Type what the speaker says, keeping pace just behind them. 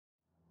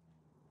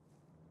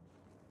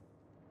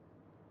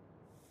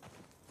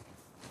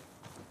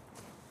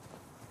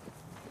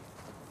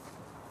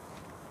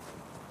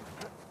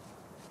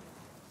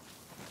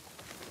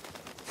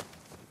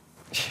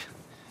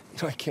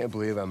I can't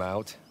believe I'm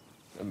out.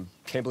 I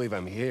can't believe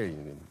I'm here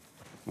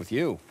with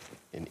you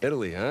in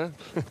Italy, huh?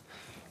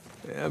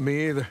 Yeah,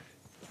 me either.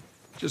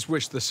 Just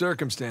wish the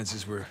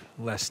circumstances were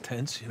less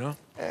tense, you know?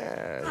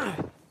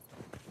 The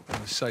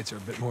sights are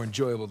a bit more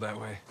enjoyable that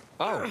way.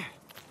 Oh.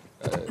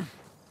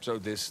 So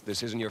this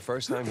isn't your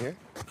first time here?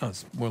 Oh,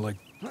 it's more like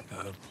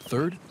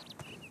third.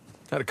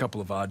 Had a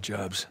couple of odd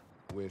jobs.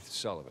 With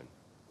Sullivan.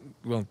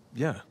 Well,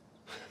 yeah.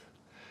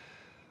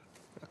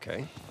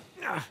 Okay.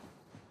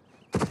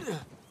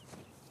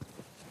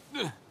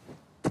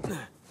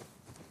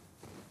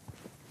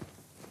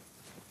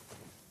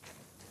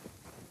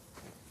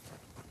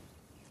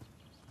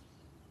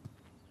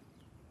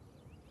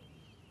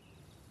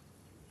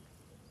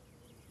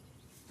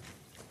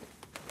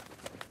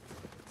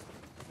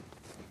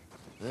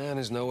 Man,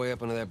 there's no way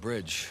up under that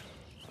bridge.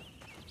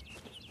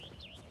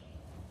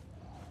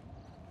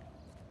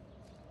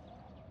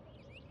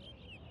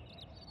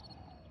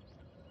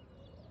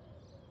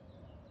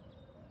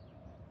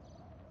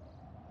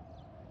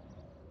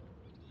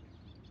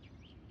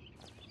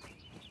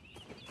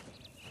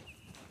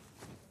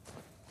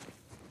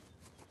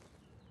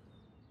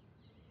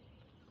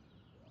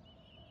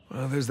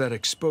 Well, there's that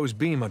exposed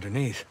beam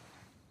underneath.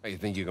 Oh, you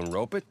think you can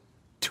rope it?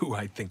 Do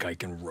I think I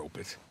can rope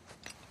it?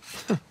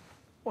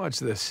 Watch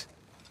this.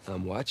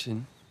 I'm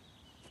watching.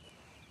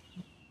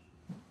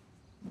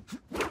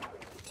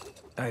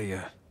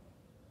 I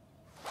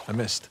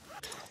missed.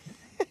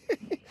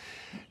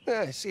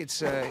 See,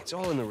 it's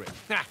all in the ring.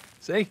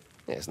 See?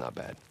 Yeah, it's not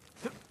bad.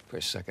 For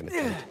a second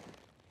attempt.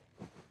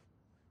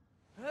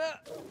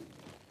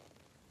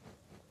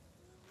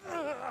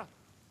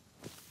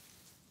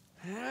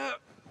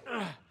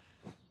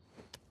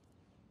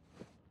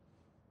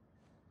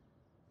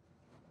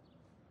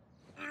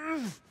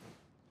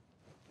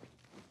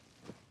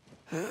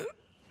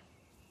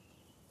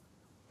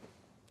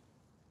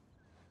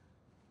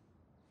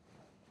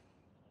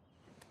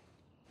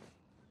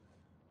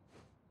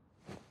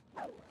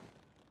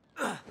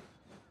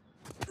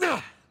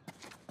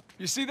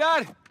 You see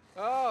that?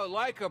 Oh,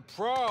 like a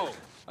pro.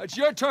 It's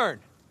your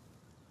turn.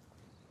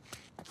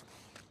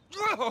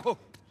 Oh!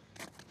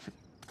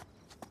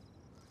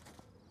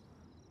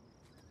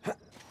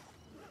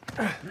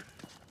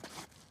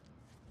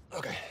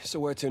 Okay, so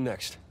where to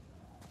next?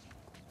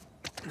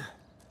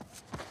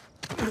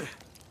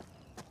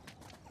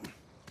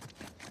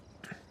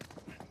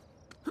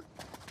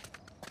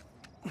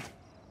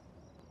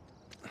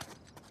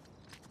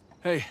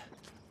 Hey,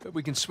 bet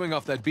we can swing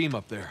off that beam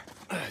up there.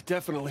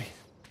 Definitely.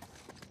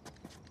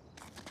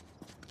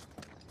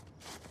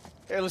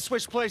 Hey, let's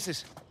switch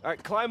places. All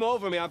right, climb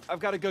over me. I've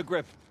got a good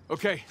grip.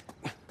 Okay.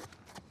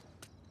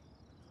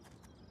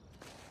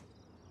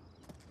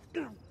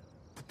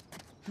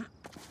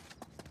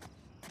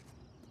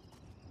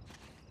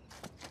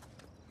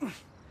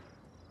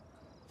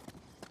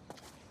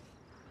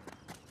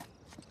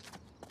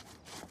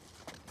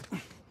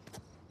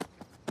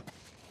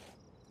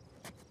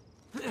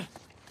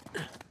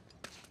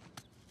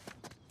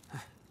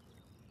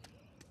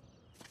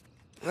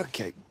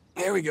 Okay,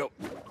 here we go.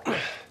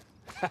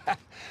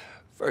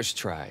 First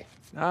try.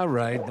 All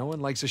right, no one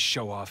likes a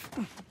show-off.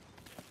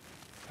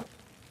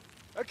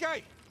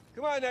 Okay,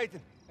 come on, Nathan.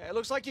 Hey, it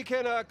looks like you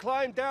can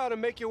climb down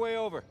and make your way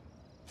over.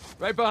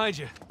 Right behind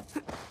you.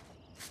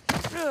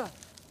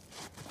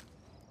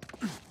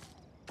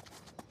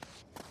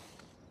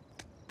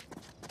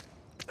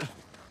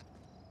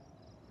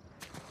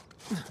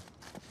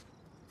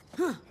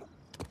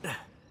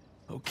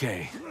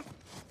 Okay.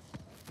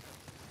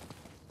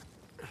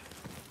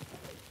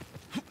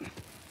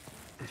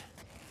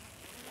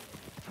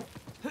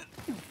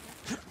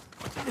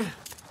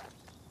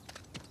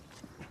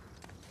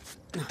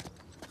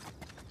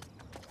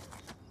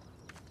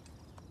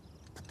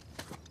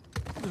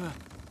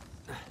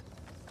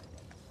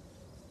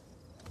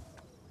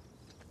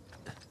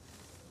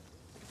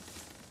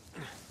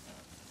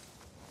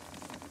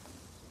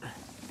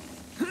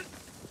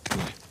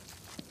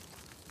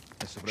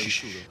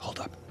 Shh, hold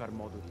up. Per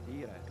modo di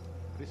dire,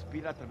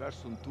 respira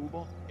attraverso un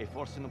tubo e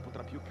forse non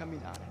potrà più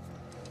camminare.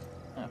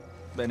 Ah,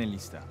 bene lì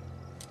sta.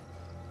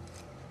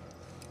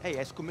 Ehi,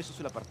 hai scommesso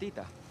sulla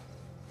partita?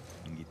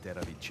 Inghilterra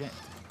vincente.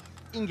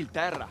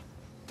 Inghilterra,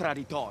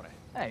 traditore.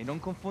 Ehi, non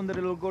confondere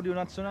l'orgoglio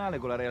nazionale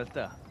con la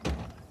realtà.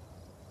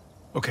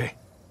 Okay,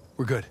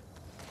 we're good.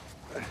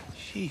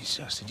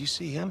 Jesus, did you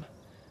see him?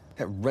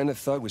 That Renner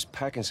thug was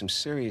packing some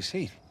serious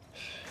heat.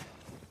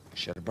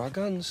 Should have brought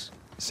guns.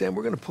 Sam,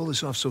 we're gonna pull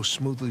this off so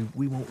smoothly,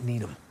 we won't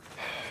need them.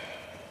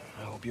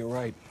 I hope you're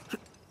right.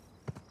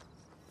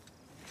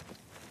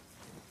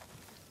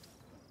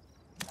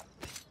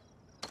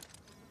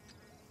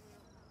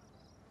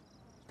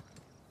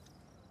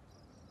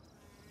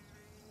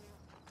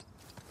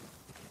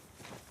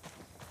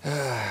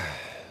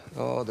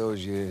 All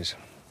those years.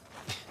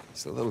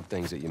 It's the little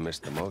things that you miss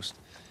the most.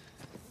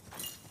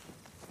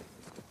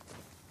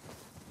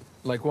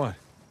 Like what?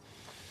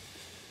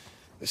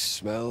 The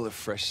smell of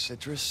fresh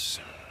citrus.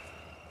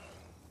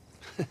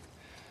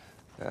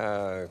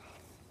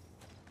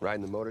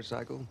 Riding the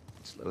motorcycle.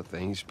 It's little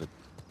things, but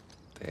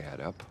They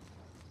add up.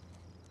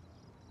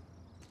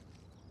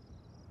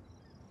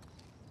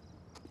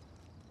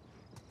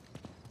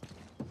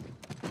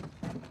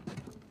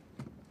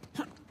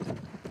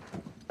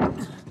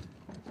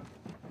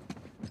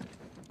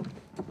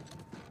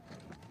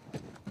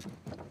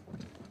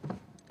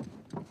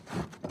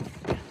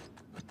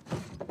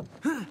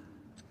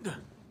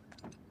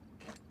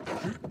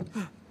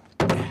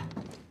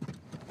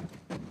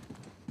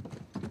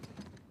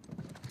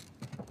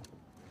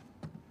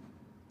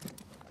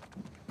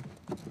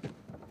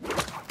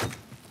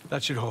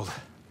 That should hold.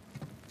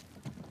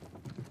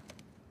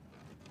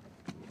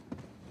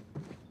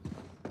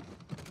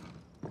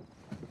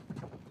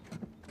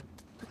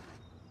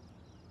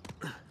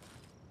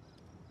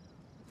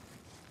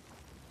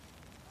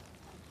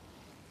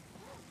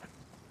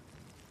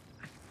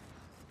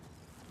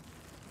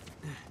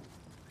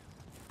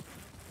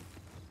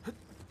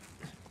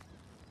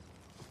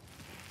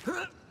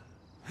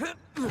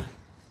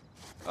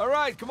 All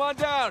right, come on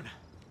down.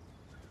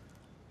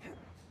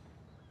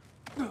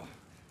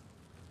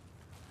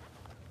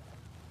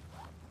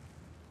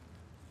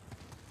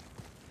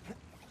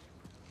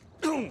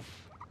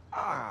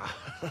 Ah.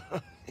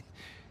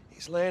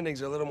 These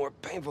landings are a little more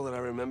painful than I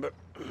remember.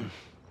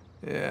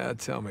 Yeah,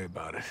 tell me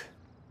about it.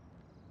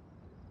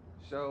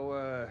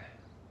 So,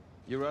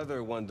 your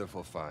other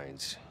wonderful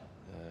finds.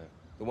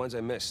 The ones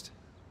I missed.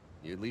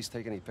 You at least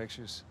take any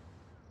pictures?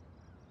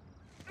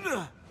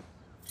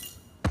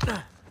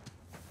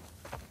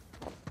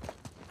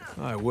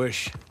 I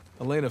wish.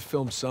 Elena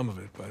filmed some of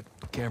it, but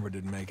the camera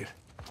didn't make it.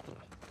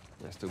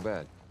 That's too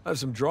bad. I have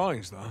some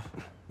drawings, though.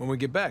 When we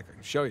get back, I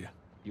can show you.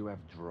 You have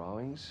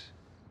drawings?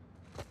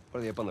 What,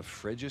 are they up on the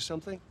fridge or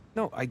something?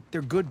 No,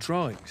 they're good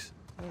drawings.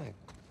 I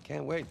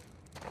can't wait.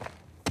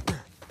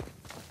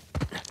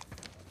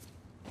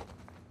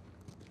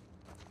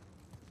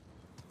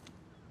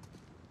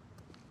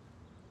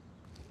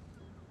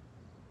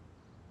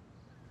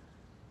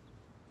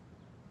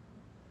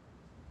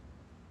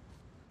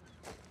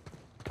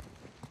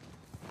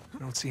 I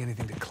don't see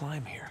anything to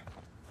climb here.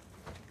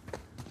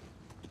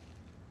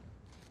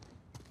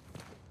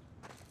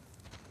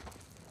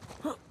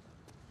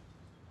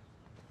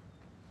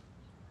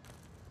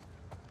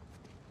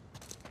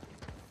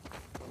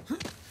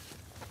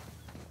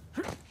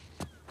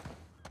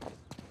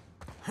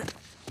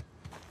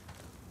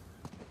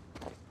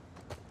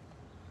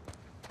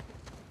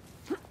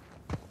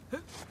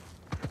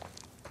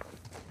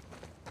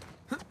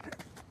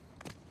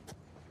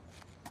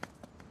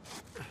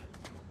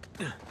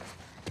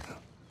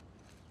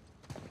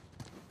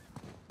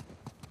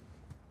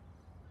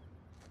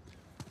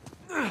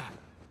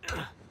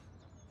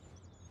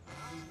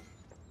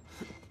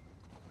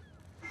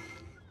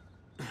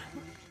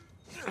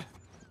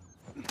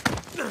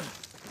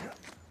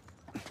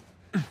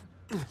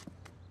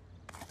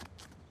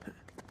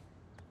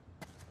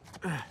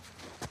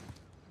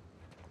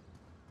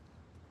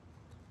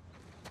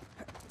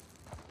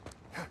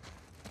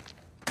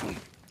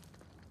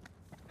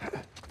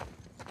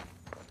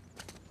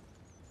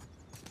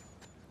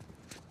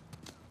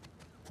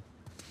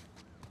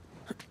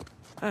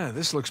 Ah,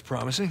 this looks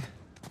promising.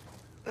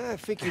 I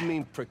think you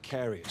mean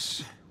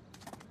precarious.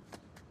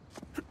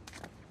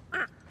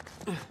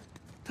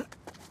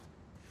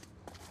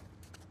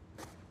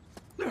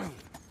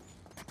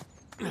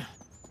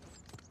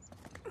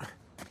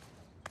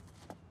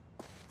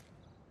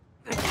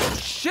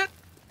 Shit!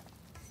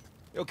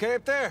 You okay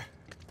up there?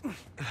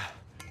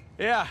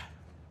 Yeah.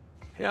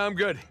 Yeah, I'm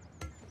good.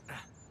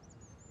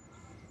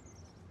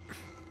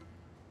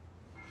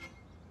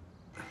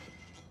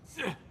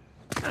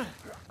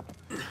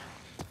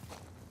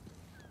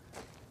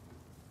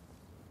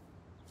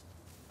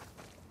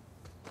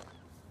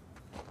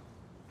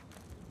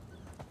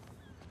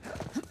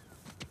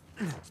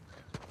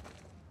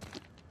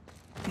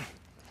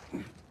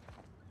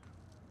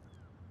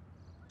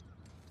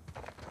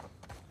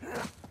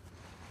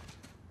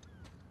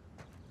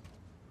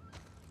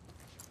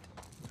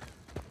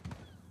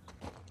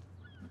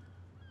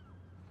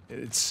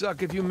 It'd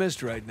suck if you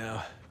missed right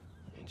now.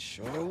 It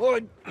sure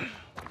would.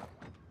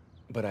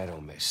 But I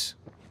don't miss.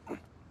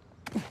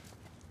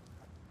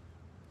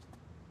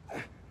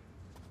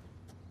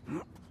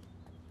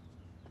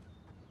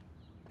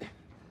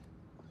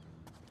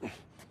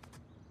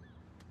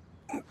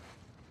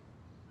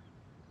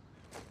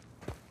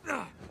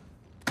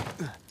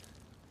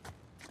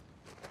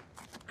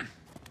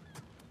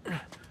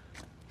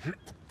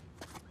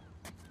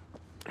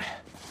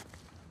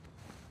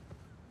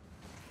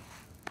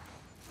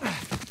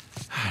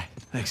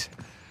 Thanks.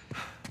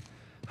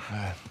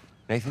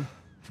 Nathan?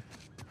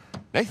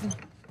 Nathan?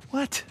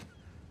 What?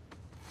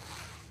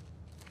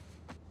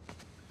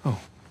 Oh,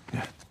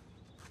 yeah.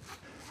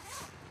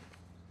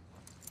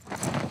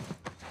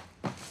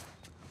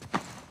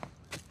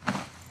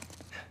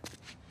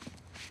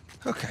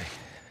 Okay.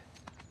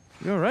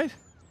 You all right?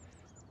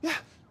 Yeah.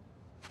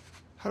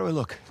 How do I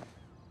look?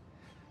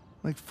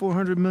 Like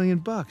 400 million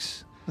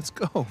bucks. Let's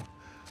go. All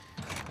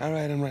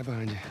right, I'm right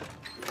behind you.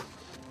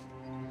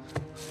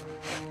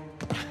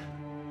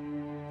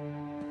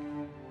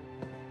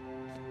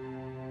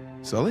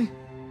 Sully?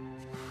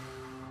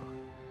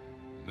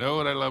 Know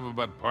what I love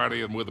about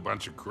partying with a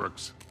bunch of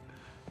crooks?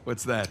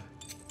 What's that?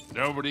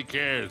 Nobody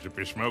cares if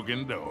you smoke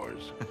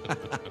indoors.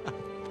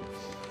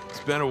 It's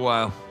been a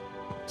while.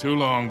 Too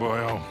long,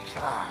 boyo.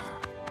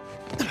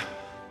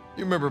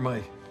 You remember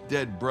my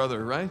dead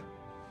brother, right?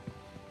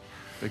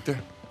 Victor?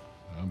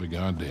 I'll be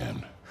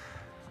goddamned.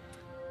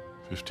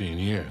 15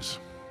 years.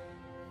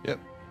 Yep.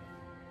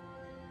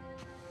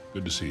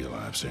 Good to see you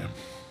alive, Sam.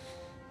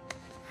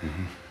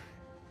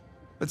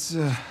 Let's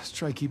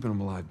try keeping him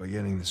alive by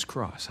getting this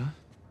cross, huh?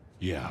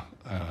 Yeah,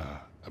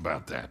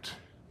 about that.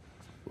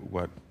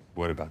 What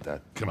about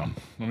that? Come on,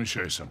 let me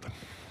show you something.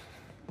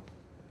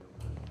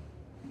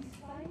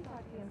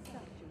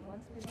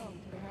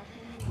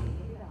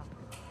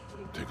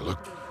 Take a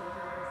look.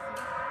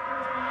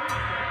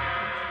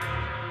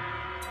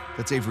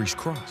 That's Avery's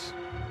cross.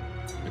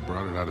 They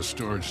brought it out of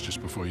storage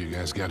just before you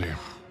guys got here.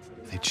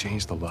 They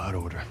changed the lot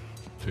order.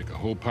 Take a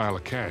whole pile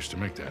of cash to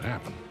make that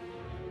happen.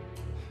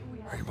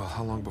 All right, well,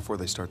 how long before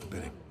they start the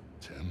bidding?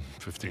 10,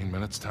 15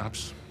 minutes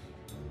tops.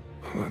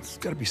 Well, there's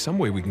got to be some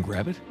way we can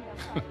grab it.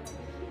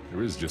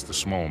 There is just a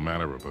small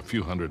matter of a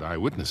few hundred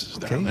eyewitnesses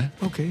down there.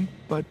 Okay,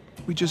 but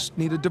we just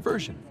need a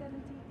diversion.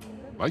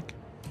 Like?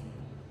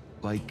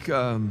 Like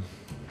I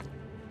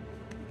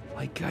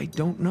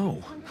don't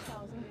know.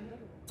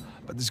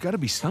 But there's got to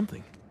be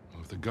something.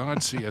 Well, if the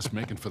guards see us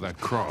making for that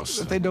cross...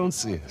 But they don't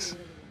see us.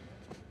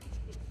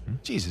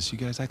 Jesus, you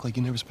guys act like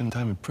you never spend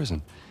time in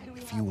prison.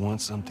 If you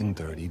want something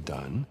dirty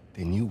done,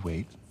 then you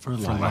wait for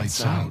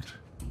lights out.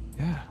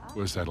 Yeah.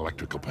 Where's that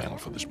electrical panel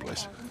for this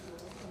place?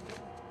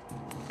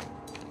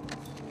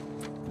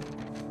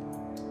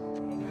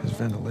 There's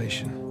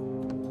ventilation.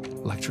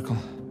 Electrical.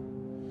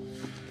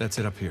 That's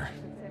it up here.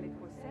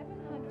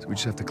 So we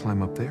just have to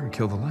climb up there and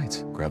kill the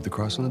lights. Grab the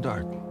cross in the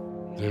dark.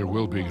 There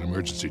will be an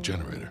emergency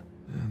generator.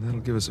 And that'll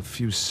give us a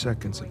few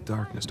seconds of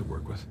darkness to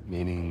work with.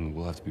 Meaning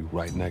we'll have to be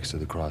right next to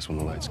the cross when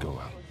the lights go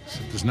out. So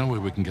there's no way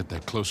we can get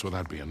that close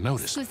without being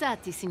noticed.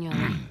 Scusate,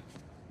 signora.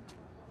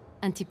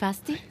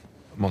 Antipasti?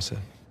 I'm all set.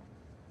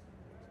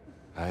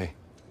 Hi.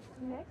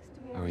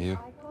 How are you?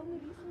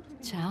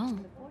 Ciao.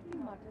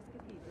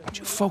 Would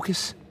you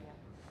focus?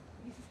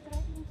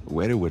 The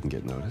waiter wouldn't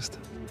get noticed.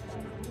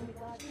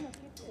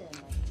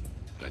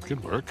 That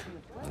could work.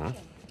 Huh?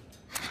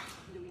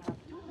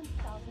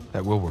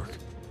 That will work.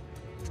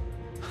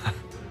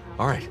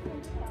 All right.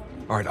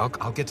 All right,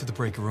 I'll get to the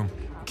breaker room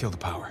and kill the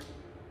power.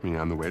 You mean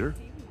I'm the waiter?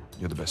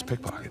 You're the best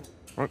pickpocket.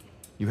 What?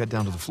 You head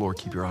down to the floor,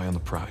 keep your eye on the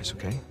prize,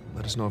 okay?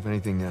 Let us know if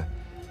anything,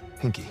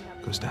 hinky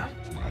goes down.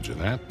 Roger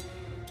that.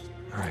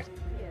 All right.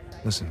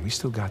 Listen, we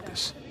still got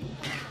this.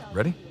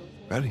 Ready?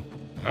 Ready.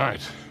 All right,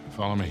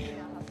 follow me.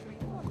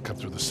 We'll cut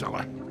through the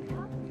cellar.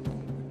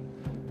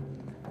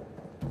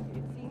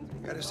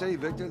 Gotta say,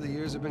 Victor, the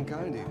years have been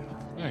kind to you.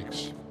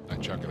 Thanks. I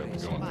chuck it up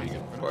and going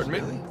vegan. Pardon me?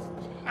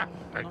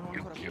 Are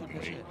you kidding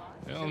me?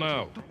 Hell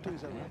no.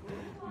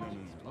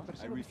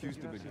 I refuse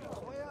to believe.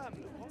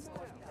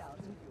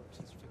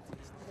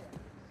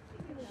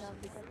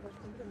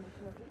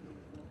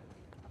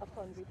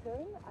 Upon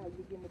return, I'll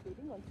begin the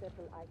bidding on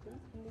several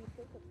items from the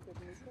estate of Sir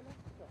Nicholas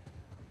Scott.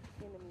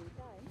 In the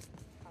meantime,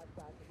 I'll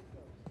try to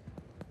resolve.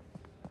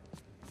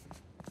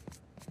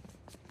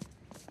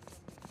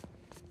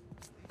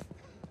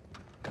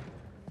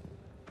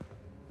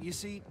 You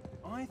see,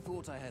 I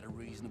thought I had a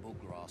reasonable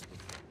grasp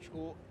of French,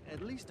 or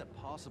at least a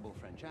passable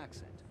French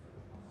accent.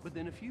 But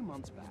then a few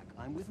months back,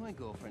 I'm with my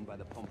girlfriend by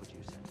the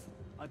Pompidou Center.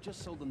 I've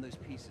just sold them those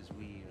pieces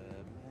we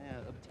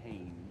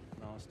obtained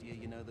last year.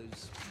 You know,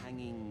 those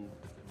hanging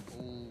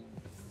old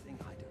thing.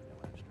 I don't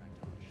know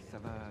abstract art. Ça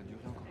va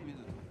durer encore plus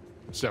de...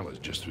 Cellar's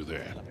just through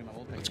there.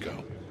 Let's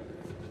go.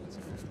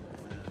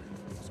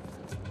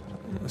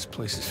 This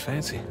place is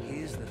fancy.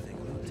 Here's the thing.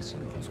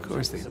 Of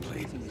course they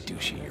played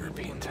douchey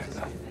European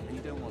techno. And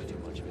you don't want too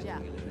much of it.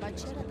 Già, ma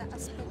c'era da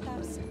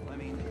aspettarsi. I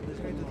mean, there's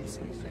going to be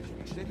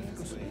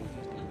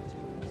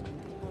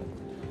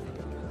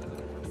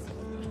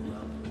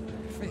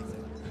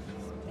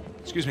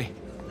Excuse me.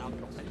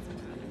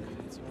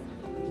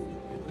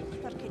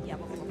 Perché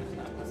diavolo come così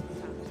tanto?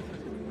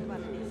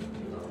 Guarda.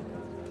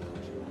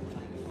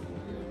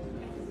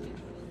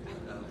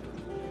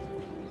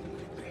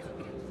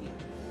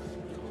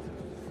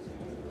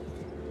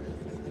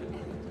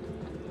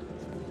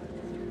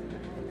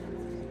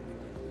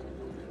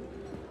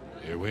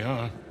 Here we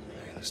are.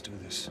 Hey, let's do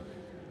this.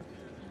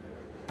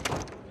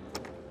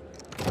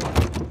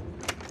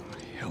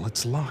 Hell,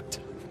 it's locked.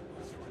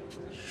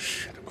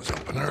 Shit, it was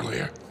open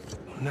earlier.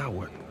 Now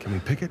what? Can we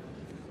pick it?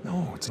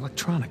 No, it's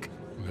electronic.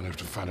 We're gonna have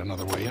to find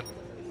another way in.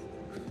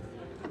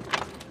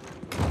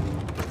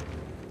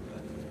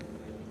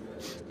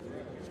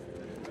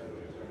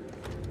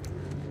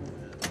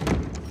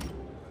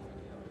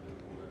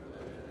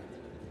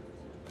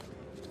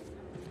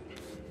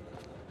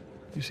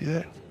 You see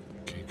that?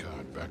 Key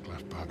card, back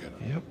left pocket.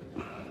 Yep.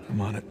 I'm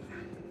on it.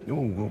 Whoa,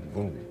 whoa,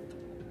 whoa.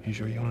 You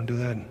sure you want to do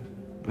that?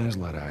 There's a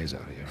lot of eyes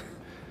out here.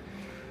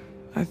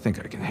 I think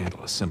I can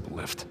handle a simple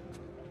lift.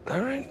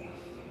 All right.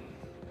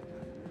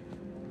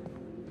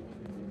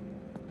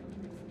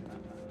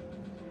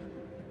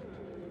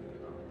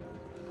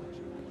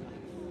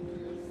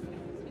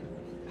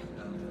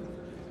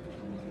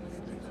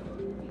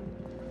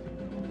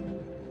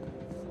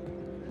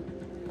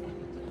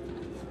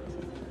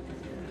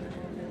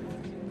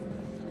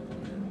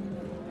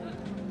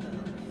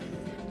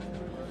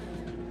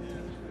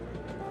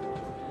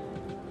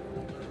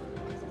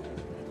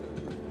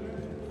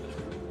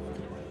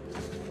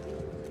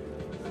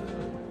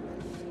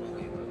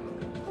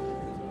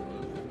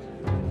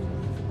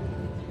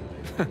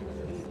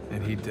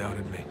 And he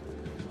doubted me.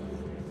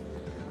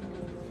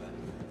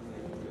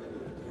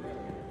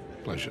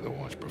 Pleasure to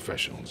watch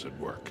professionals at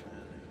work.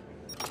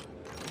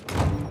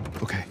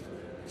 Okay.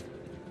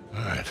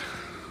 All right,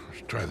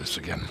 let's try this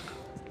again.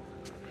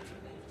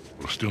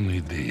 We'll still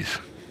need these.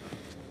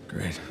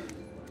 Great.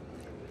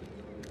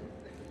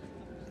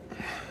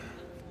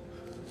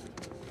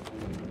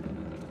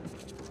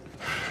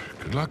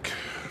 Good luck.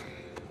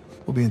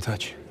 We'll be in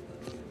touch.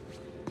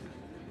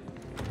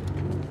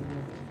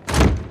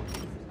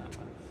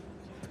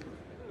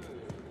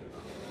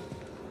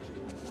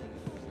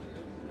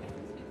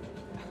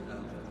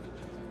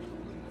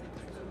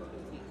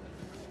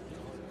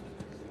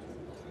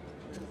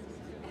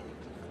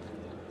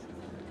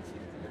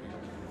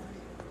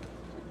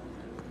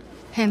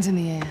 Hands in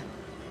the air.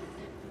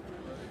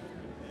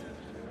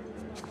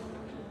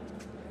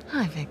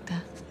 Hi,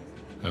 Victor.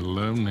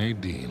 Hello,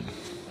 Nadine.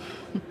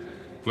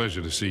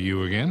 Pleasure to see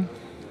you again.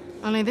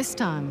 Only this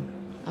time,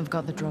 I've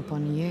got the drop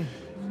on you.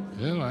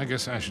 Well, I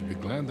guess I should be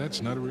glad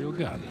that's not a real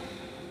gun.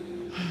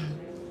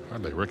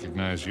 Hardly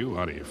recognize you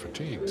out of your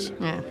fatigues.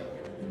 Yeah.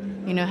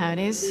 You know how it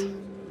is.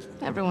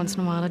 Every once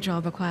in a while, a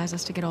job requires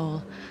us to get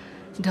all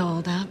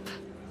dolled up.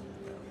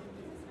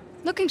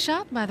 Looking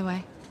sharp, by the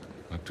way.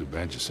 Not too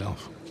bad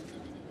yourself.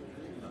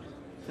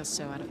 Feel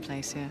so out of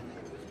place here.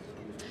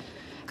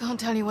 Can't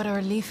tell you what a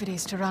relief it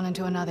is to run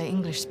into another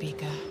English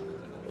speaker.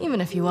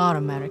 Even if you are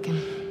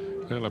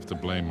American. They'll have to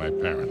blame my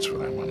parents for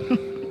that one.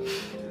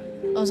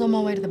 I was on my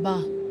way to the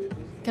bar.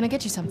 Can I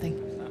get you something?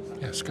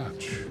 Yeah,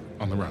 scotch.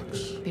 On the rocks.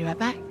 Be right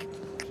back.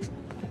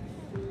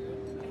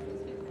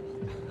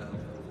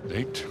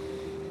 Date?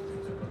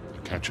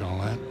 You catch all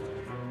that?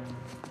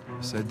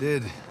 Yes, I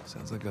did.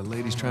 Sounds like a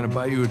lady's trying to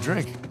buy you a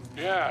drink.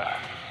 Yeah,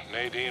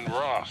 Nadine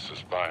Ross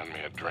is buying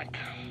me a drink.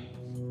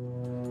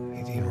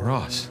 Nadine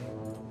Ross.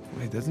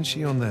 Wait, doesn't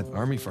she own that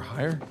Army for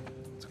Hire?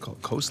 Is it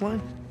called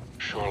Coastline?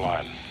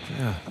 Shoreline.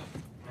 Yeah,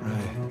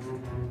 right.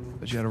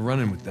 But you had a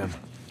run-in with them.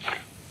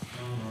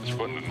 That's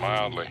putting it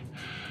mildly.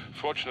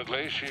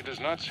 Fortunately, she does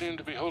not seem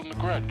to be holding a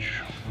grudge.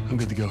 I'm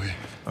good to go here.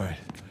 All right.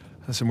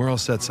 Listen, we're all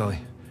set, Sully.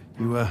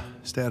 You,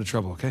 stay out of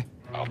trouble, okay?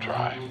 I'll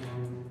try.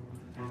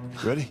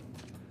 Ready?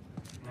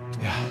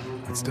 Yeah,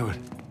 let's do it.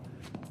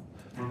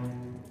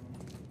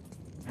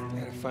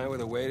 Gotta find where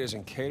the waiters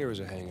and caterers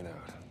are hanging out.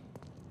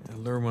 Yeah,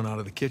 lure one out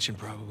of the kitchen,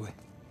 probably.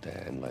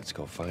 Then let's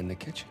go find the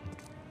kitchen.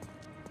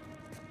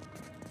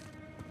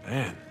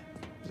 Man,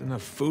 there's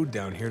enough food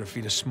down here to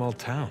feed a small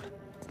town.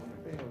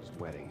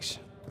 Weddings.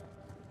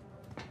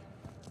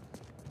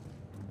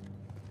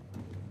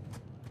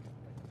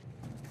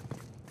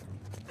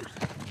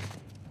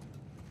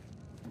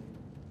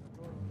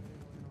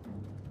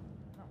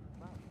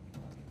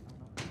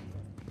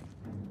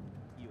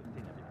 Io e te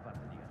ne abbiamo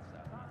fatte di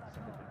cazzate,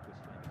 sempre per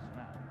questioni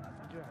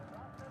personali. Già,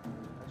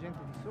 la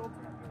gente di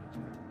sopra.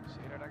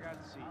 Sera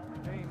ragazzi.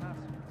 Ehi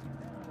Massimo,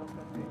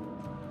 tocca a te.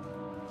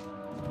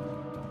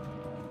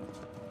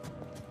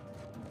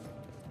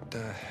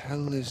 The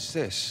hell is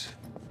this?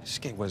 This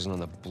gate wasn't on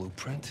the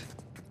blueprint.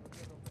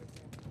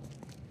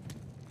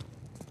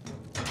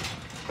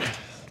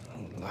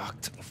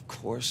 Locked, of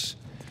course.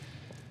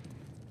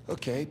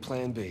 Okay,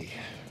 plan B.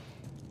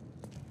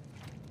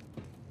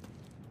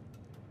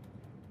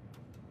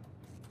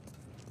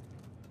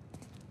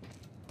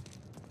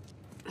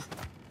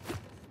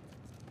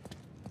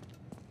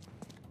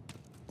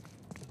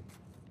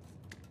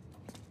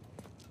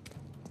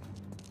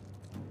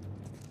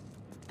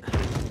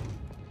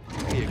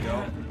 There you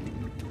go.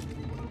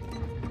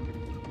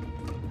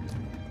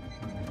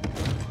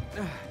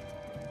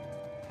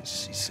 I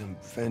see some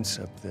fence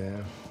up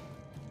there.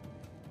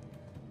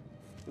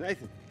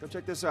 Nathan, come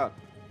check this out.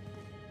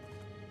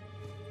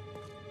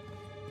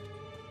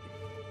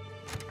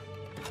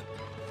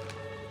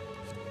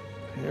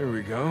 There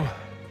we go.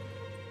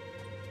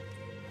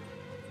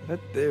 Let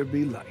there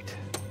be light.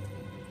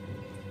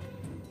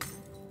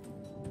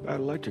 Bad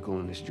electrical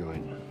in this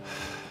joint.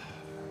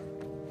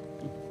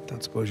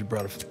 Don't suppose you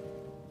brought a...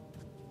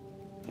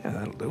 Yeah,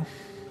 that'll do.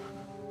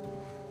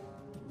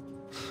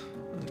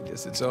 I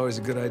guess it's always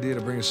a good idea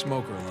to bring a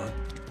smoker along.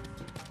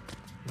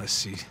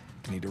 Unless you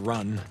need to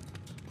run.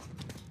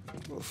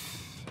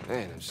 Oof.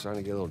 Man, I'm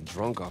starting to get a little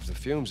drunk off the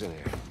fumes in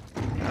here.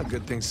 Yeah,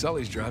 good thing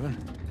Sully's driving.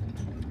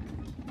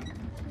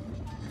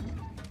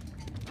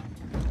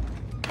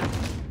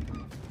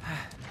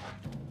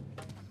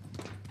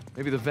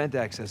 Maybe the vent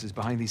access is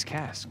behind these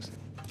casks.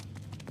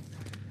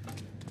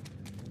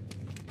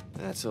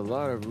 That's a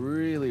lot of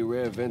really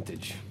rare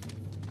vintage.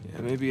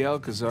 Yeah, maybe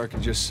Alcazar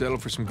can just settle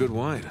for some good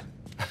wine.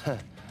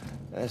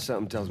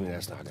 Something tells me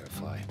that's not gonna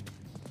fly.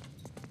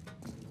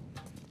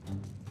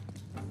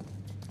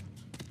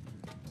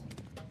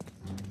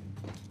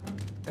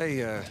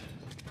 Hey,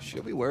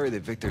 she'll be worried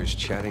that Victor's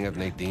chatting up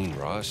Nadine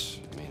Ross.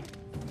 I mean,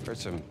 I've heard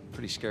some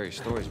pretty scary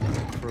stories about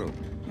that crew.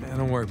 Yeah,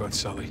 don't worry about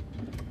Sully.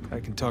 I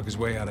can talk his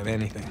way out of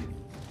anything.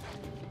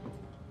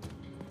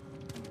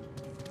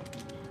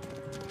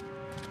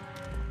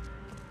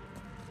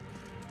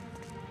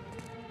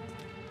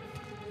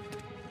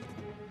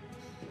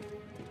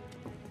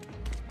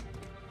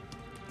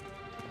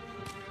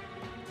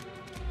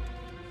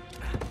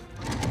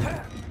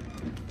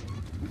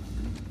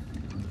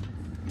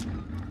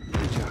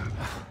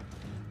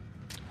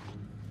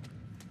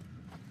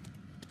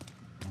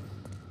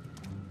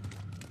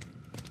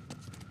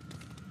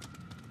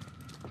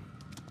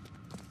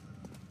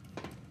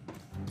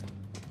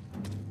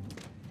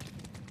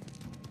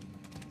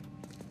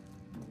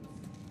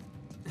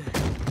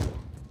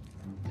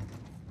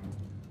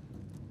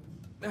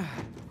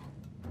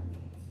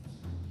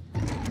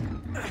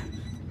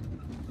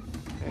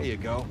 There you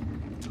go.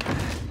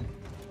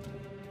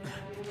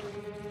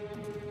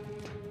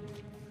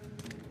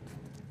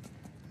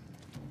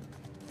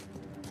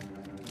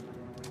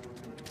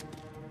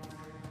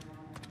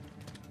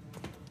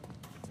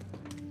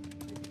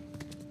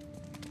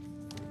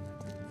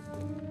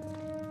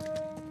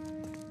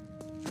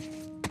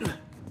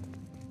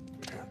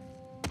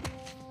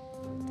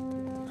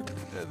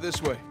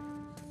 This way.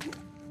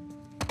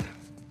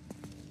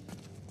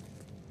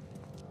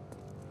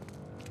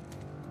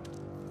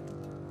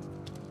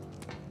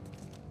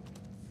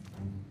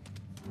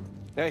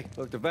 Hey,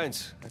 look, the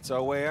vents. That's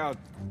our way out.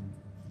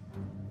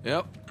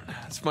 Yep.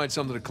 Let's find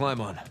something to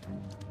climb on.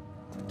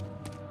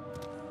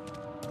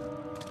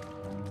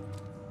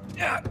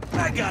 Yeah,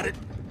 I got it.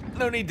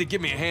 No need to give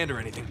me a hand or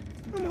anything.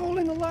 I'm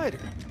holding the lighter.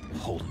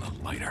 Holding the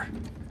lighter.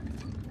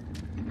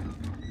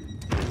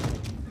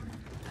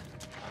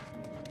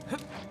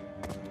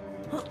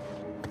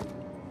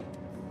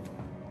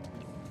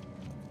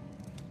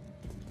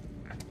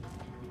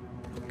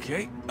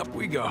 Okay, up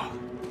we go.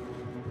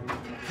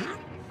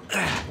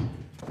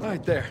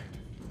 Right there.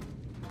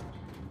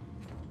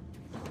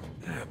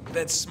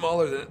 That's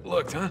smaller than it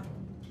looked, huh?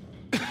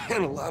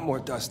 And a lot more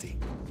dusty.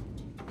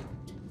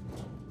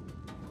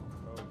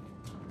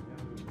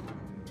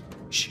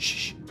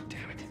 Shh.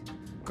 Damn it.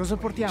 Cosa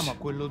portiamo a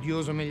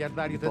quell'odioso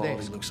miliardario Oh, he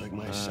tedesco? looks like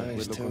my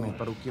size, Quello con il too.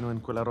 parrucchino e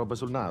quella roba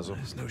sul naso.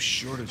 There's no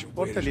shortage of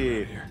waiters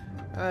Portali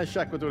around here.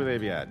 sciacquature dei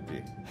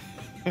piatti.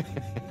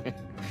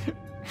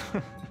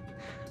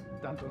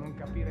 Tanto non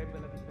capirebbe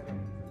la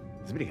differenza.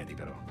 Sbrigati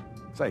però.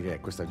 Sai che a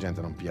questa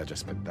gente non piace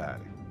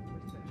aspettare.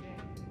 Questa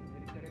gente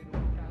meriterebbe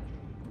un cazzo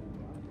di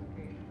culo, altro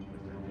che...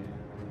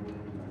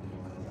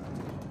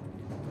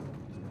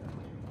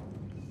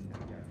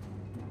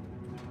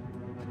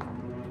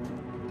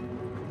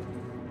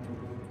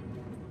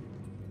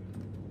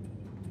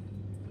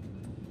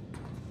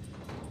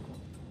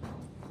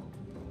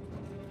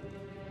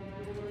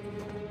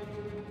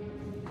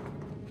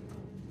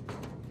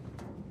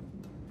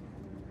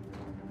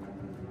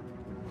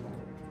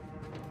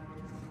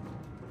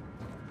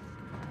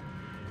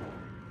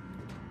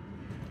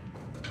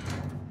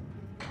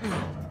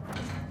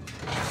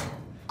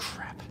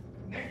 Crap.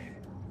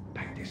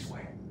 Back this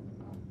way.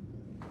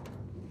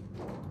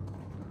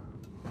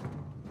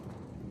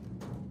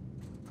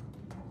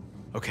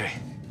 Okay.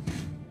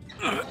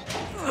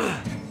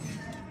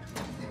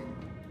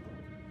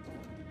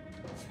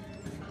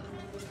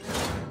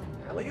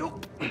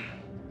 Alley-oop.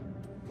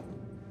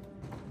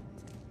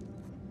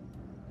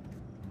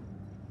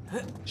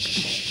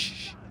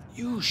 Shh.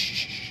 You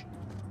shh.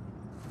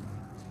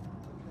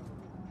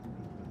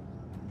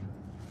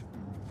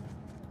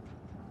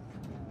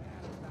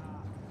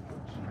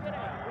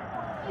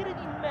 Portiere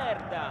di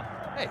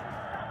merda! Ehi,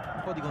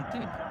 un po' di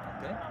contegno,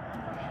 ok?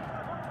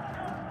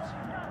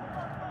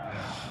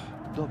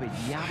 Dove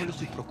diavolo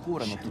si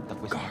procurano tutta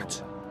questa roba?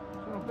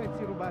 Sono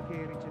pezzi rubati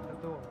ai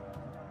ricettatori.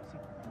 Sì.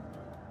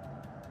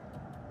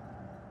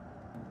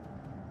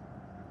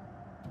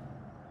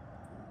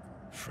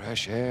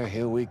 Fresh air,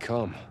 here we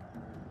come.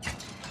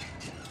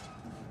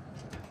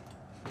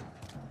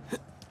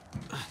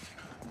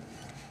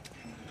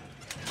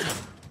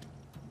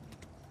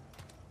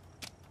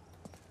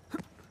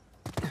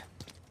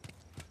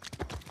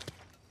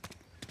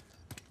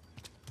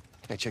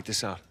 Hey, check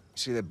this out.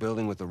 See that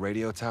building with the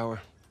radio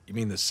tower? You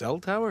mean the cell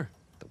tower?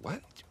 The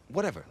what?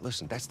 Whatever.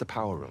 Listen, that's the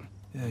power room.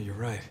 Yeah, you're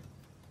right.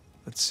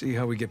 Let's see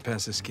how we get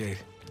past this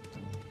gate.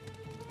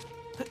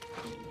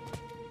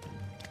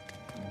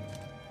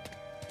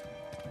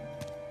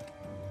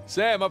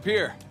 Sam, up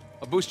here.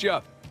 I'll boost you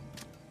up.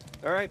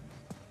 All right.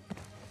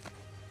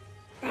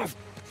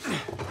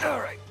 All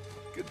right.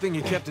 Good thing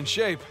you kept in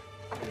shape.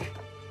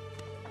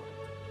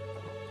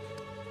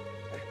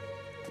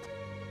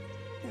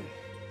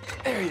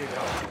 There you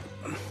go.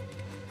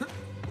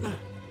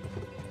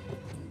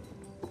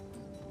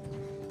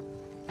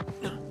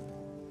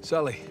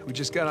 Sully, we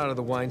just got out of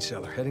the wine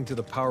cellar, heading to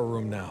the power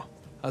room now.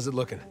 How's it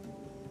looking?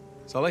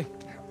 Sully?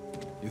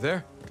 You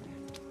there?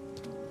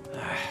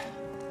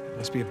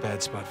 Must be a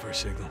bad spot for a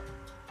signal.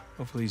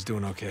 Hopefully he's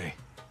doing okay.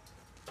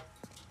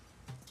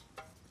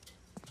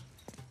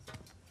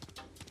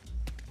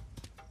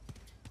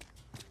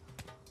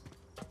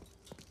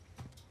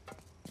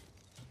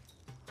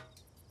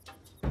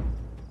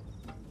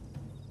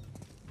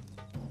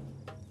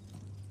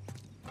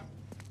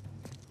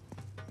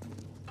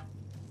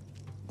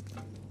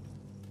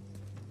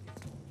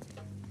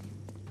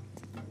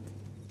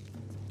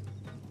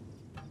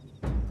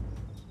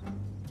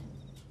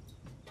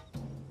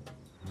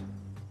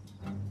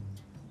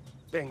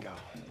 Bingo.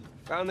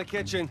 Found the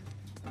kitchen.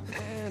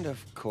 And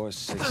of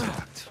course, it's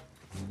locked.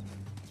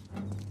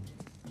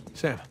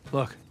 Sam,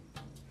 look.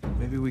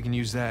 Maybe we can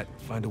use that,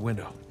 find a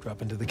window,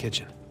 drop into the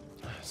kitchen.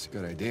 That's a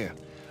good idea.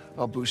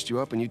 I'll boost you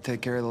up and you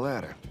take care of the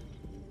ladder.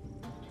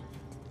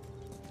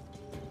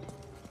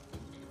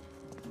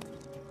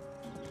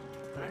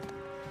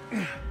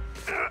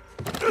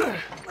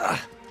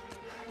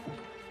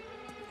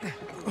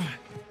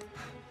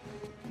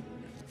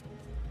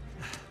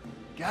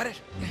 Got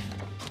it?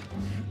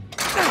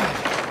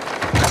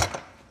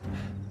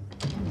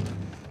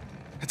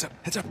 Heads up,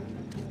 heads up.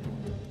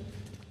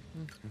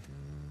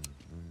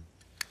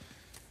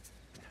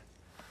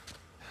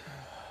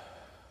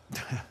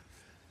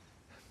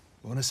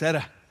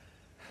 Buonasera.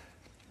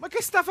 Ma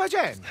che sta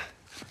facendo?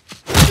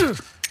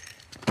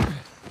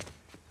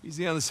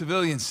 Easy on the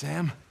civilians,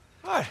 Sam.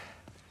 What?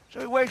 So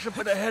he wakes up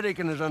with a headache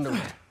in his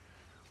underwear.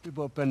 We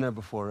both been there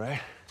before,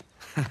 right?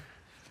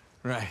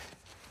 Right.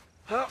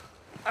 Well,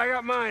 I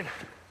got mine.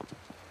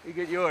 You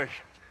get yours.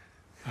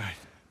 All right.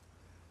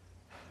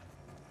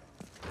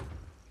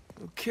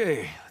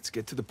 Okay, let's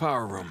get to the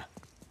power room.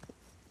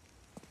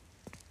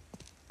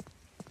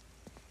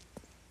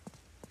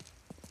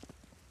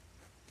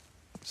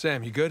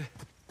 Sam, you good?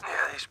 Yeah,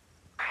 these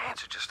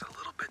pants are just a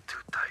little bit too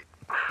tight.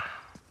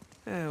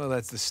 Yeah, well,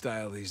 that's the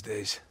style these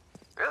days.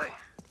 Really?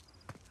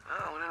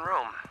 Oh, when in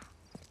Rome.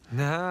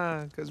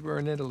 Nah, because we're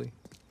in Italy.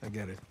 I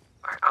get it.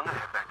 All right, I'm gonna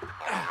head back to the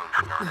ballroom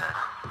tomorrow.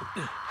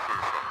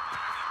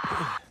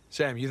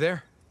 Sam, you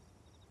there?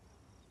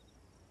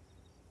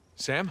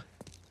 Sam?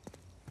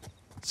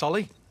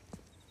 Sully?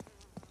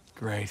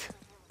 Great.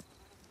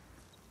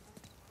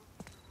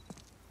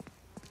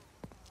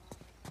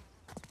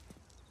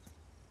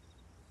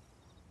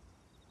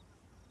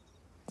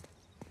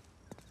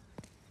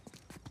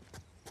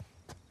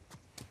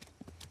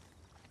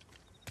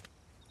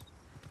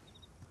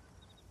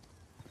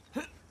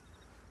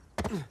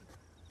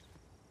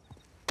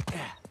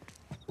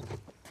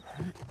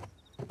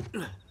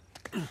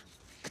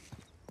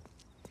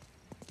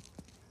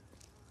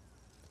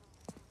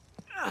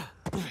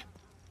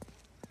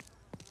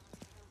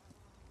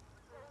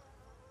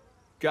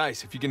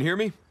 Guys, if you can hear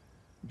me,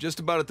 I'm just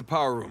about at the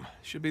power room.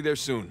 Should be there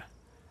soon.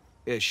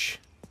 Ish.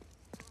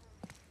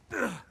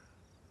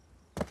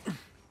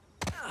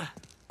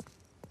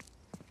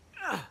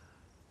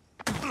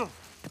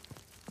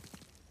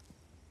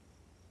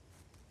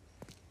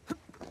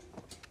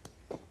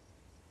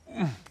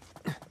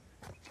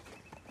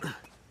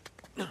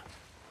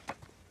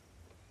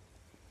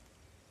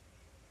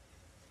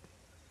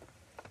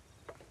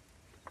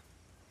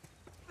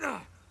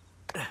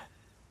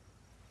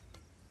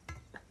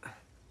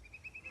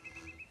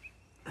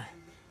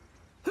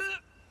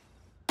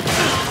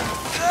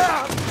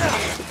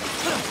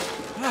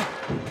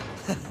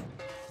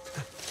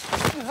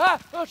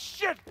 Oh,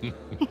 shit!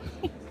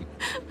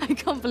 I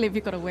can't believe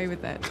you got away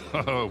with that.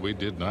 Oh, we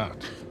did not.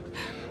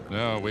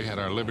 No, we had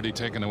our liberty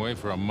taken away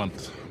for a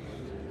month.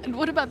 And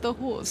what about the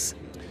horse?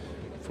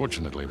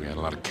 Fortunately, we had a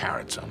lot of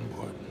carrots on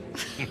board.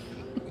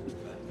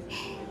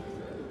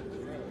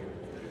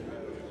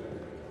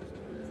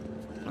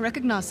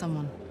 Recognize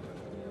someone?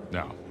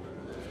 No.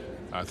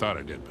 I thought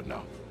I did, but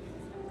no.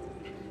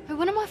 Hey,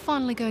 when am I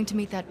finally going to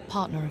meet that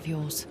partner of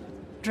yours?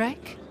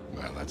 Drake?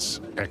 Well, that's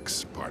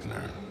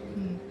ex-partner.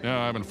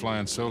 Yeah, I've been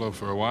flying solo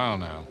for a while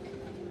now.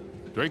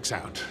 Drake's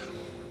out.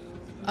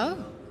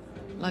 Oh.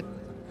 Like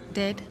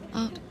dead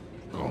out?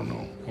 Oh,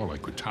 no. More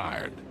like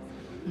retired.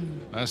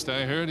 Last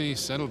I heard, he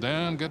settled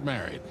down, got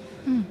married.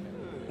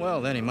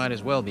 Well, then he might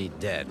as well be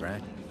dead,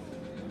 right?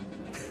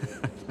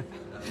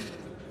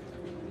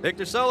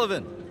 Victor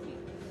Sullivan!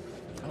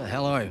 How the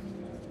hell are you?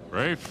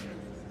 Rafe?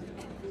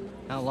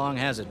 How long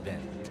has it been?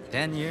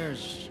 10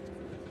 years?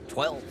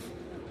 12?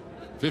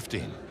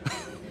 15.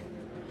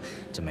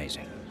 It's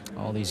amazing.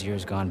 All these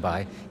years gone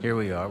by, here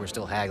we are, we're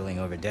still haggling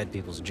over dead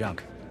people's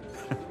junk.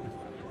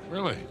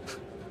 Really?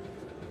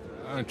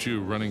 Aren't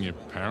you running your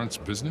parents'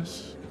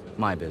 business?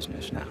 My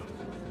business now.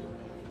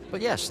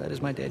 But yes, that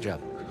is my day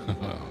job.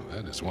 Oh,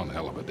 that is one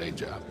hell of a day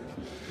job.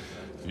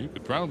 You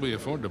could probably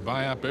afford to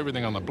buy up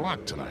everything on the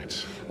block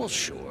tonight. Well,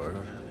 sure.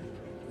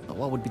 But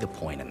what would be the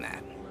point in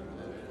that?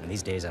 And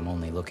these days, I'm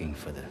only looking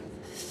for the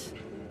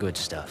good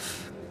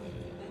stuff.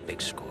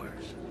 Big scores.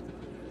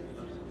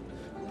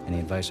 Any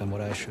advice on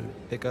what I should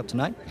pick up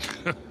tonight?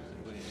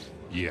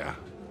 Yeah.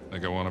 I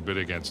think I want to bid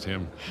against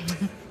him.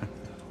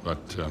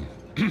 But,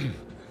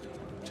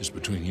 just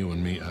between you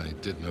and me, I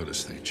did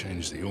notice they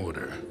changed the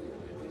order.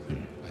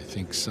 I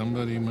think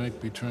somebody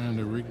might be trying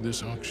to rig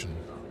this auction.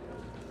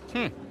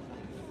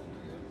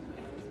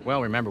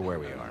 Well, remember where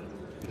we are.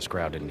 This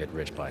crowd didn't get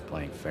rich by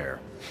playing fair.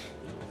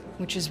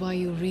 Which is why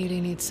you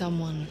really need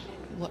someone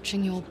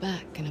watching your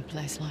back in a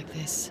place like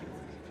this.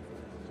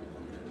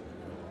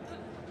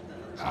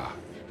 Ah.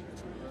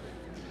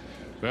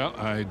 Well,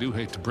 I do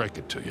hate to break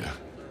it to you.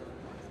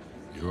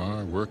 You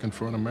are working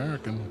for an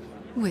American.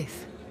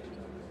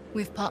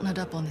 We've partnered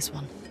up on this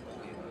one.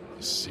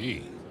 I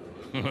see.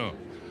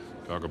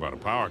 Talk about a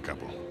power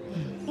couple.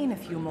 In a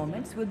few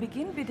moments, we'll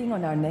begin bidding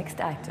on our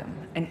next item,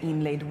 an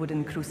inlaid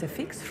wooden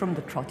crucifix from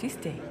the Trott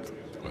estate.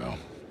 Well,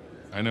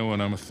 I know when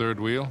I'm a third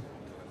wheel.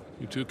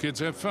 You two kids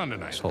have fun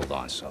tonight. Just hold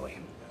on, Sully.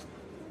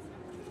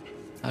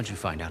 How'd you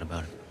find out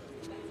about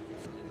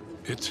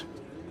it? It?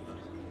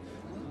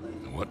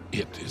 What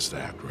it is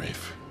that,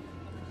 Rafe?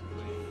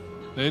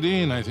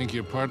 Nadine, I think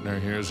your partner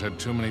here has had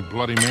too many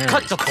Bloody Marys.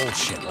 Cut the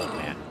bullshit, old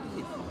man.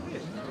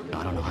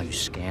 I don't know how you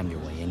scammed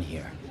your way in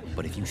here,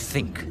 but if you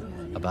think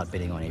about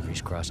bidding on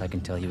Avery's Cross, I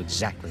can tell you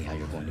exactly how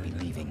you're going to be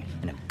leaving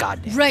in a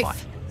goddamn Rafe!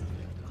 fight.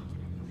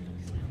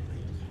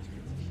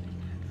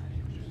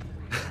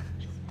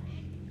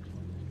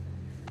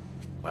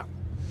 Well,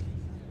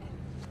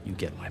 you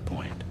get my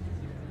point.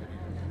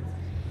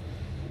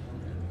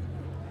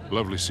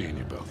 Lovely seeing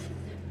you both.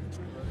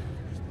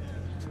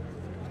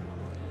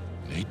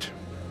 Nate?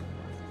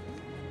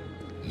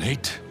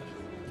 Nate?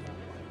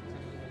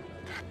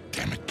 God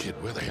damn it,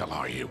 kid, where the hell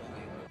are you?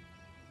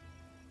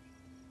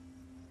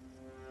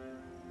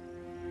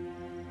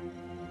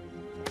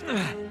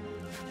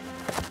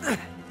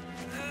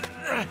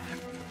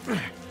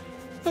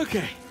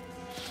 Okay.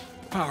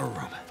 Power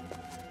room.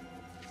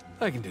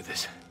 I can do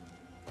this.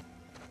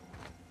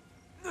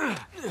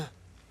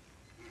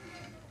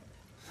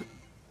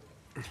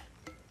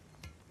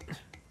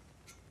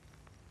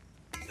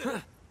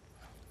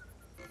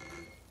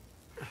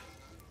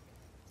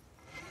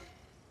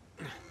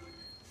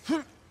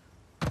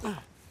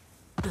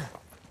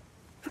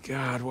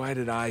 God, why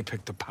did I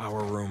pick the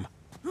power room?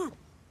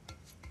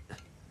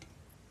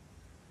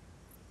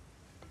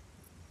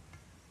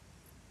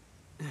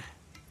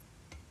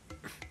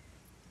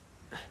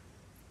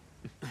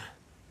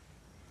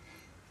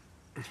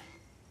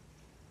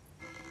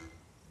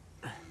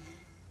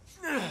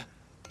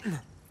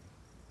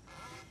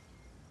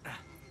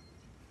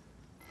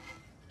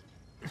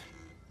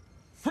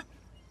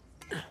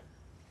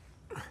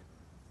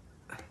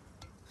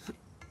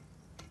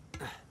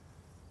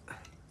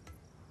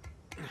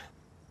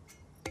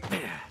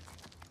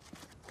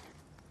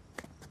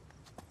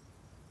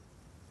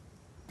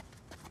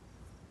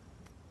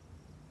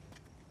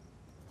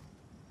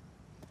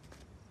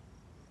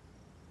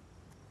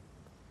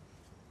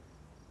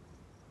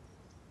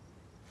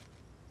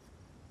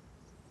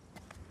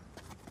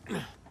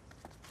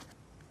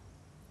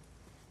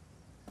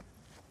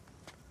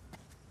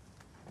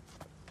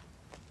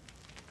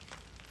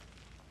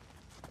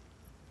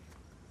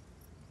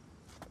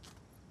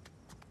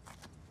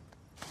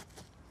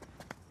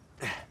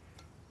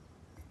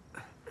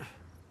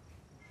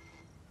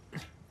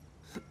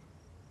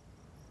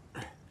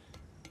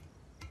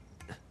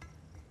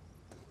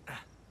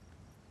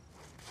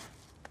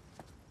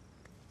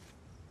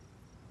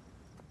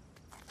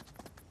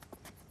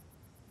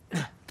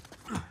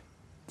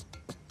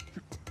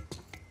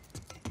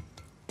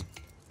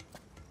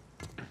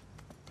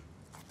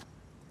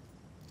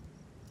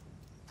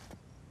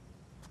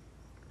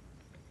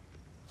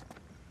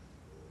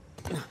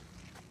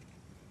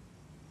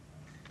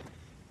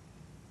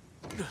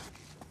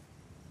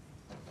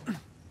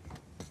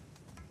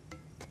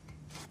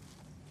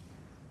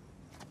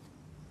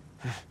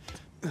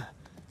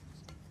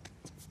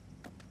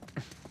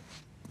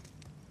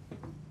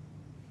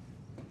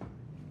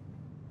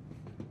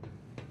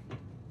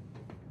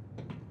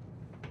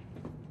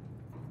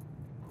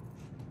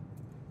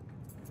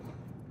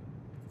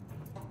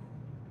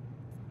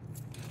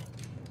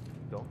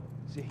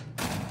 Sì.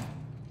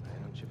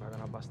 Non ci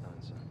pagano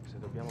abbastanza. Se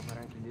dobbiamo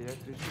fare anche gli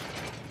elettrici...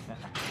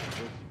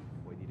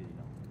 Vuoi dire di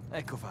no?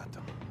 Ecco fatto.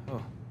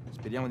 Oh,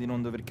 speriamo di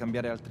non dover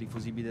cambiare altri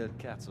fusibili del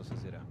cazzo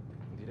stasera.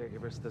 Direi che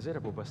per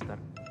stasera può bastare.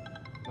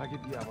 Ma che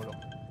diavolo?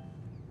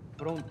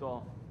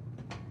 Pronto?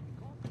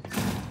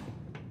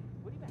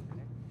 Vuoi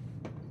rimettere?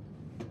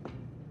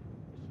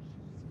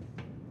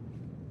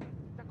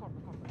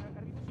 D'accordo,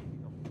 arrivo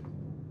subito.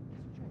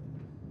 Che succede?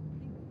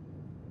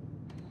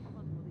 Ho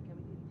trovato uno dei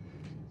camerieri di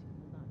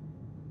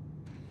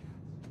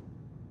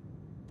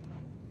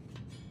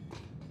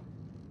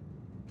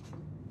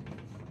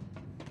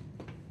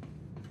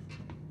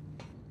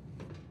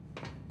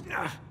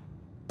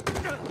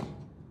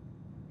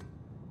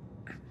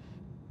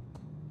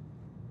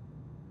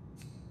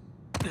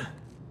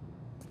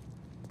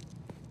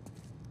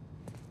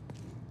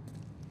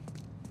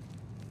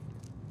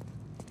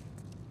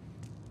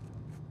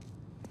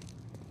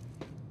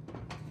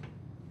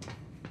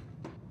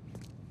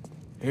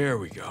Here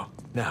we go.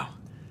 Now,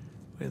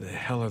 where the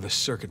hell are the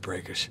circuit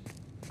breakers?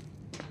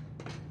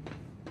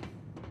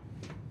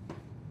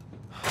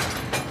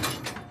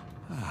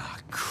 Ah,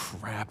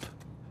 crap.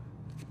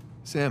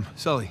 Sam,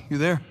 Sully, you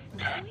there?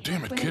 God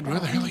damn it, kid, where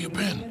the hell have you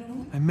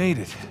been? I made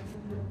it.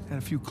 Had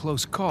a few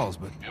close calls,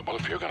 but... Yeah, well,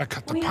 if you're gonna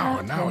cut the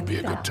power, now would be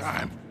a good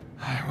time.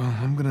 Well,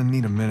 I'm gonna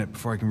need a minute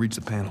before I can reach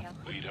the panel.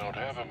 We don't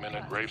have a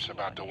minute. Rafe's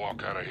about to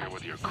walk out of here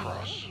with your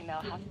cross.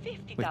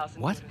 Wait,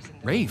 what?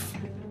 Rafe?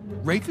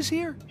 Rafe is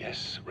here?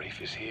 Yes,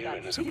 Rafe is here,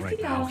 and as of right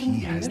now,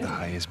 he has the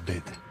highest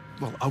bid.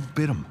 Well,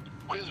 outbid him.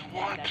 With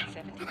what?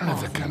 I don't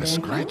have that kind of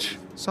scratch.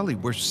 Sully,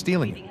 we're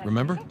stealing it,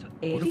 remember?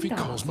 What if he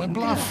calls my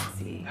bluff?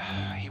 He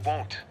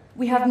won't.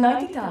 We have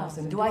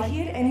 90,000. Do I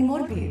hear any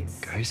more bids?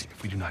 Guys,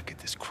 if we do not get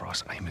this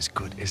cross, I am as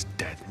good as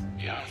dead.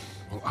 Yeah.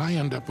 Well, I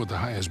end up with the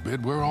highest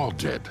bid. We're all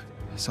dead.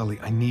 Sully,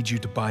 I need you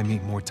to buy me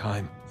more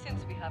time.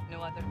 Since we have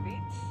no other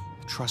bids.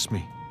 Trust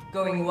me.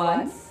 Going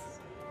once?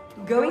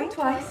 Going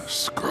twice?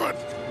 Screw it.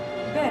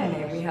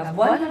 Bene, we have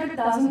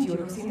 100,000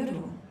 euros in the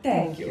room.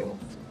 Thank you.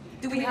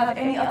 Do we have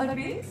any other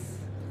bids?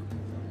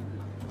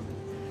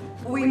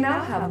 We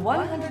now have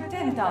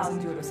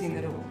 110,000 euros in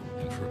the room.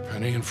 For a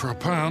penny and for a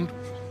pound.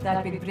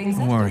 That bid brings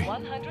Don't us worry. to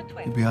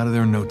 120. You'll be out of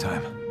there in no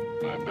time.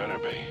 I better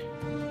be.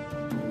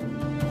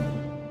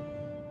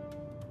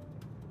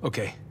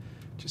 Okay.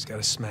 Just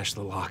gotta smash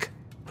the lock.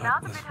 Now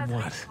But the bid with has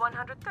what? reached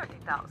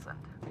 130,000.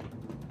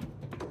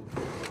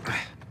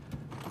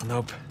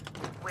 Nope.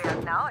 We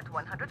are now at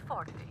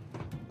 140.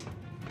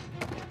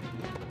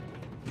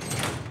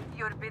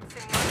 Your bid,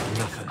 senor,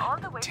 Nothing. is all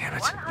the way Damn to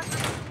it.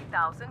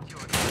 150,000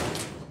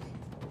 euros.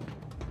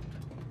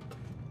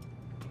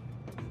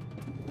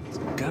 There's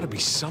gotta be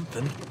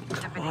something. The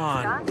Come bidding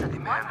on. starts at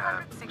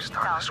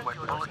 160,000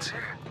 euros.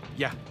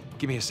 Yeah,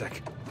 give me a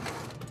sec.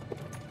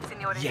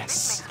 Senor, your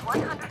Yes. bid makes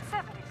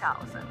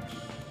 170,000.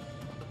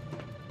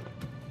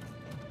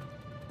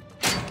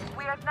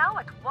 We are now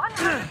at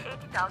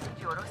 180,000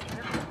 euros in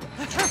the room.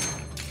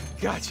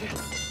 Gotcha. It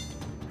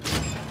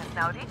has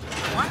now reached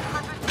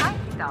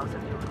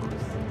 190,000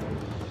 euros.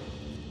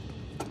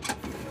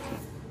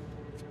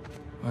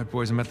 All right,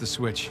 boys, I'm at the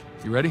switch.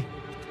 You ready?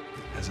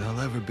 As I'll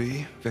ever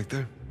be,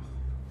 Victor.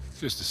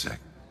 Just a sec.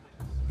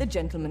 The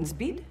gentleman's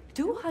bid,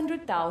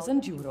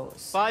 200,000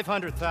 euros.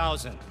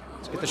 500,000.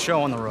 Let's get the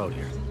show on the road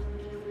here.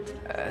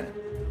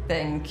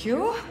 Thank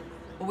you.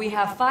 We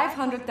have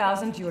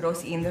 500,000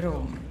 euros in the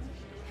room.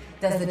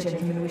 Does the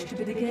gentleman wish to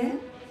bid again?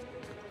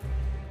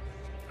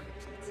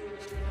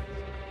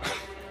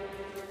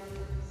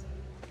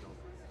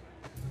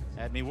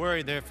 Had me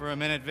worried there for a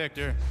minute,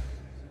 Victor.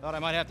 Thought I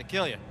might have to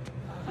kill you.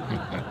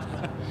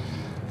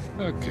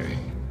 Okay,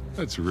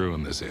 let's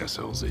ruin this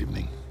asshole's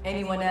evening.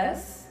 Anyone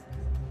else?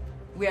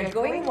 We are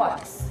going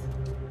once.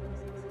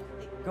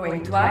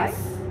 Going twice?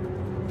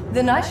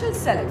 Then I shall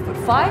sell it for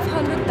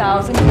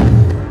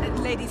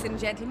 500,000. Ladies and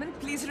gentlemen,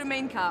 please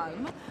remain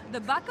calm. The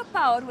backup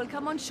power will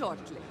come on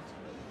shortly.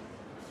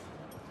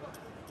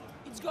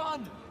 It's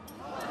gone!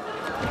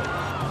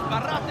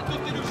 Sbarrate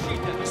tutte le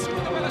uscite! Nessuno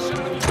deve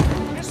lasciare la vita!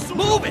 Nessuno!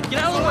 Move it!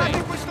 Get out of the way!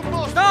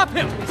 Stop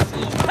him!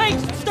 Hey!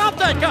 Stop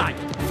that guy!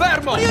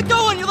 Fermo! What are you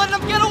doing? You're letting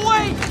him get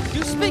away!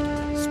 You speak...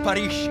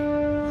 Sparisci.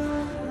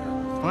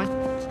 What?